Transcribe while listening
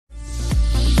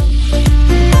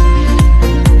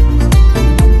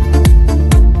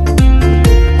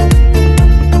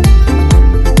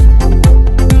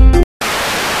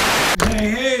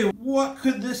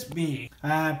big.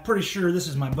 I'm pretty sure this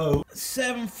is my boat.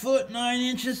 7 foot 9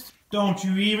 inches. Don't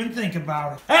you even think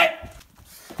about it. Hey!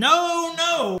 No,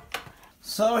 no!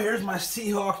 So here's my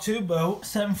Seahawk 2 boat,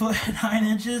 7 foot 9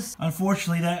 inches.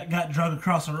 Unfortunately, that got drug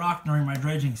across a rock during my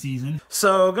dredging season.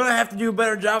 So gonna have to do a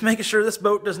better job making sure this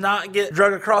boat does not get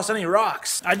drug across any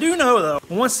rocks. I do know though,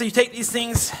 once you take these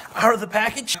things out of the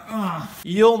package,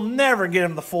 you'll never get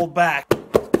them to fold back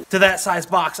to that size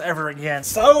box ever again.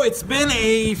 So it's been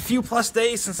a few plus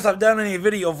days since I've done any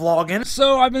video vlogging.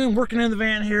 So I've been working in the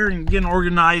van here and getting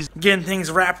organized, getting things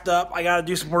wrapped up. I gotta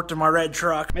do some work to my red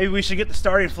truck. Maybe we should get the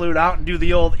starting fluid out and do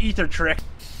the old ether trick.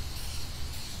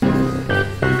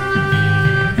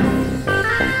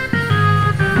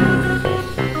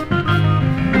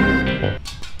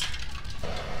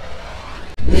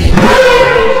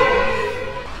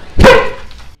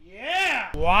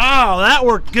 Wow, that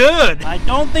worked good. I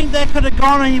don't think that could have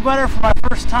gone any better for my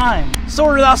first time.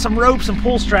 Sorted out some ropes and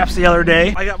pull straps the other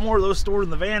day. I got more of those stored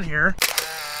in the van here.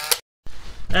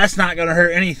 That's not gonna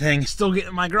hurt anything. Still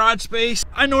getting my garage space.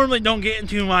 I normally don't get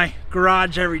into my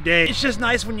garage every day. It's just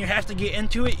nice when you have to get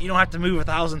into it. You don't have to move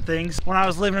 1,000 things. When I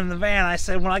was living in the van, I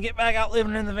said when I get back out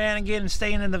living in the van again and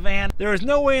staying in the van, there is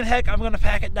no way in heck I'm gonna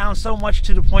pack it down so much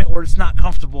to the point where it's not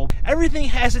comfortable. Everything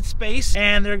has its space,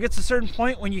 and there gets a certain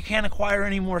point when you can't acquire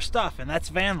any more stuff, and that's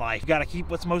van life. You gotta keep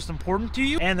what's most important to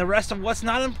you, and the rest of what's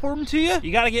not important to you,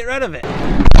 you gotta get rid of it.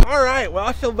 All right, well,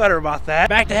 I feel better about that.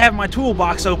 Back to having my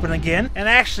toolbox open again, and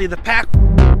actually the pack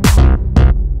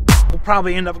will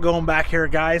probably end up going back here,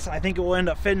 guys. I think it will end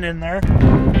up fitting in there.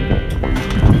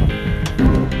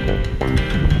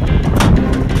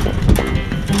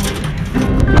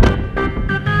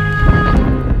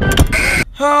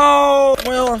 Oh,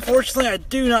 well, unfortunately, I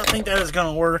do not think that is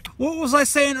gonna work. What was I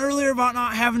saying earlier about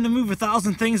not having to move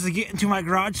 1,000 things to get into my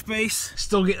garage space?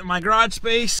 Still getting my garage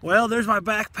space. Well, there's my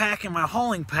backpack and my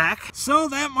hauling pack. So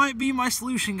that might be my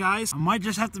solution, guys. I might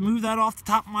just have to move that off the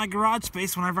top of my garage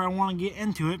space whenever I want to get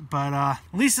into it. But at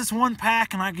least it's one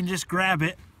pack and I can just grab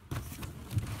it.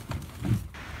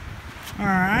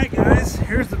 Alright guys,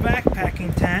 here's the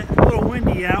backpacking tent. A little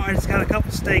windy out. I just got a couple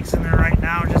stakes in there right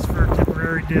now just for a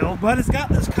temporary deal. But it's got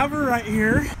this cover right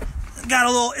here. It's got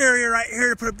a little area right here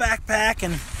to put a backpack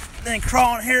and then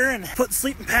crawl in here and put the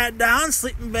sleeping pad down,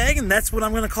 sleeping bag, and that's what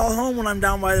I'm going to call home when I'm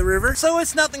down by the river. So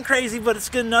it's nothing crazy, but it's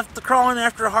good enough to crawl in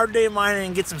after a hard day of mining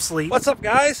and get some sleep. What's up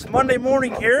guys? Monday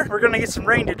morning here. We're going to get some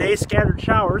rain today, scattered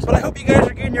showers, but I hope you guys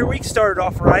are getting your week started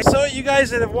off right. So you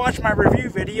guys that have watched my review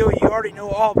video, you already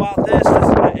know all about this. This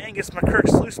is my Angus McCurk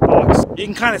sluice box. You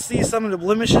can kind of see some of the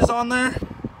blemishes on there.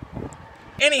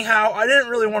 Anyhow, I didn't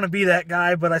really want to be that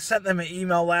guy, but I sent them an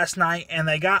email last night and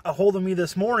they got a hold of me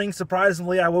this morning.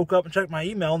 Surprisingly, I woke up and checked my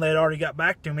email and they had already got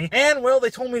back to me. And well, they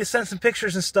told me to send some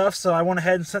pictures and stuff, so I went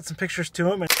ahead and sent some pictures to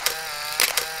them. And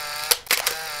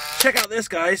check out this,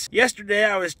 guys. Yesterday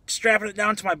I was strapping it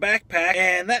down to my backpack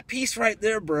and that piece right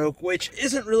there broke, which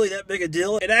isn't really that big a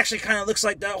deal. It actually kind of looks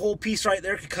like that whole piece right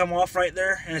there could come off right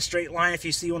there in a straight line, if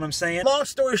you see what I'm saying. Long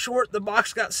story short, the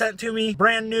box got sent to me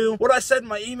brand new. What I said in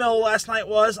my email last night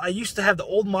was I used to have the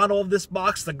old model of this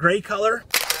box, the gray color.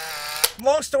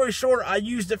 Long story short, I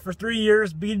used it for 3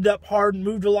 years, beat it up hard,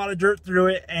 moved a lot of dirt through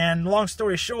it, and long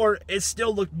story short, it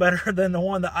still looked better than the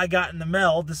one that I got in the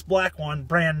mail, this black one,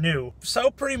 brand new. So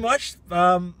pretty much,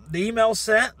 the email's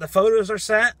sent, the photos are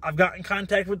sent, I've got in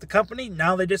contact with the company,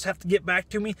 now they just have to get back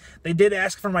to me. They did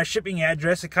ask for my shipping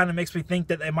address. It kind of makes me think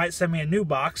that they might send me a new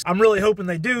box. I'm really hoping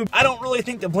they do. I don't really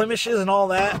think the blemishes and all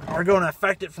that are going to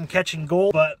affect it from catching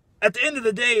gold, but at the end of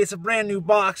the day, it's a brand new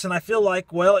box, and I feel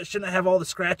like, well, it shouldn't have all the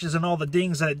scratches and all the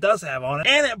dings that it does have on it.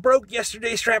 And it broke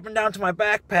yesterday strapping down to my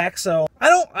backpack, so I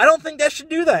don't think that should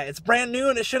do that. It's brand new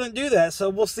and it shouldn't do that.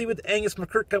 So we'll see what the Angus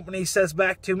McCurk company says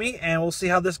back to me, and we'll see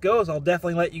how this goes. I'll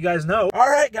definitely let you guys know. All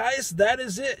right, guys, that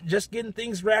is it. Just getting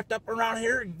things wrapped up around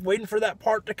here, waiting for that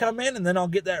part to come in, and then I'll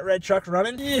get that red truck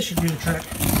running. It should do the trick.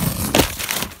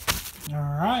 All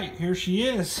right, here she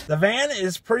is. The van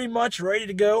is pretty much ready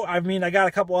to go. I mean, I got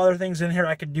a couple other things in here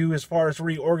I could do as far as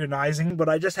reorganizing, but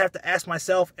I just have to ask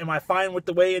myself, am I fine with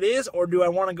the way it is, or do I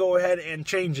want to go ahead and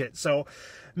change it? So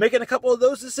making a couple of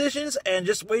those decisions and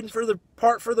just waiting for the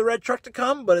part for the red truck to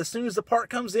come. But as soon as the part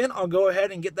comes in, I'll go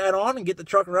ahead and get that on and get the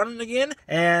truck running again.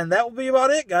 And that will be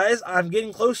about it, guys. I'm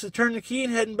getting close to turning the key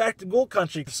and heading back to Gold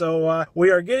Country. So we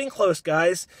are getting close,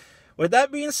 guys. With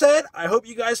that being said, I hope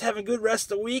you guys have a good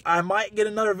rest of the week. I might get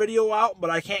another video out,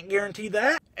 but I can't guarantee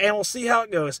that. And we'll see how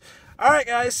it goes. Alright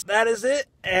guys, that is it.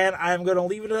 And I'm going to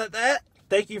leave it at that.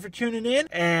 Thank you for tuning in.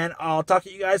 And I'll talk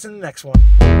to you guys in the next one.